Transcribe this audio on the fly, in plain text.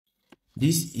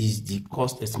This is the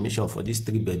cost estimation for this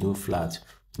 3-bedroom flat.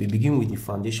 We begin with the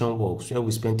foundation works where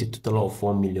we spent a total of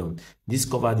 4 million. This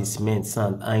covered the cement,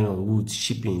 sand, iron, wood,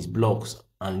 shippings, blocks,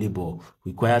 and labor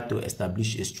required to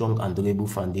establish a strong and durable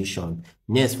foundation.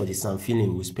 Next, for the sand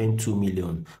filling, we spent 2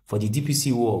 million. For the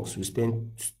DPC works, we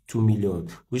spent 2 million,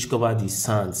 which covered the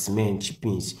sand, cement,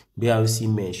 chippings, BRC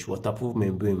mesh, waterproof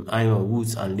membrane, iron,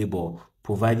 woods, and labor,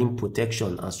 providing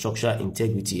protection and structural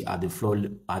integrity at the floor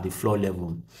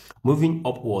level. Moving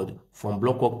upward from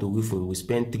blockwork to roofing, we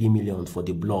spent 3 million for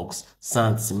the blocks,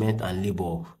 sand, cement, and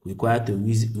labor required to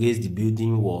raise the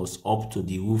building walls up to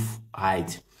the roof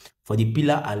height. For the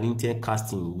pillar and lintel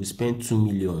casting, we spent 2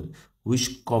 million,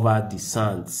 which covered the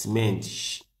sand, cement,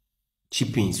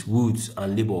 chippings, woods,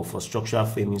 and labor for structural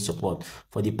framing support.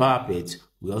 For the parapet,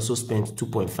 we also spent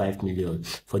 2.5 million.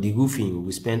 For the roofing,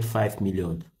 we spent 5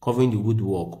 million, covering the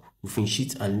woodwork, roofing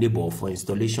sheets, and labor for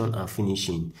installation and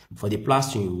finishing. For the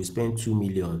plastering, we spent 2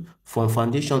 million. From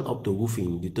foundation up to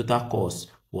roofing, the total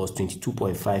cost was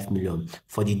 22.5 million.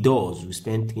 For the doors, we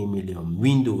spent 3 million.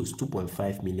 Windows,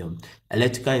 2.5 million.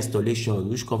 Electrical installation,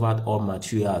 which covered all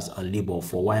materials and labor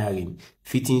for wiring,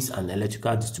 fittings, and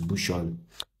electrical distribution.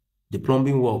 The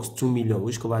plumbing works, 2 million,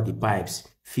 which covered the pipes,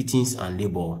 fittings, and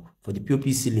labor. For the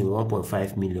POP ceiling,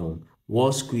 1.5 million.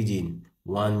 Wall screeding,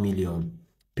 1 million.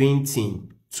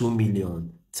 Painting, 2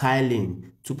 million.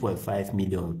 Tiling, 2.5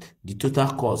 million. The total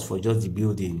cost for just the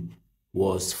building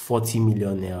was 40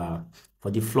 million naira. For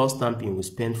the floor stamping, we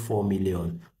spent 4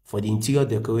 million. For the interior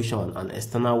decoration and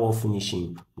external wall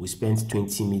finishing, we spent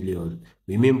 20 million.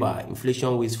 Remember,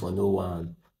 inflation waits for no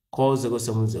one. Call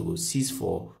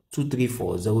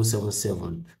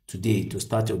 070-64-234-077 today to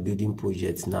start your building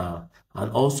project now,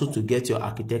 and also to get your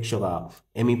architectural,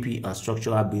 MEP, and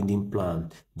structural building plan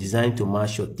designed to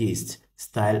match your taste,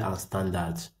 style, and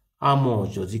standards. How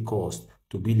much does it cost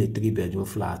to build a 3-bedroom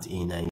flat in Nigeria?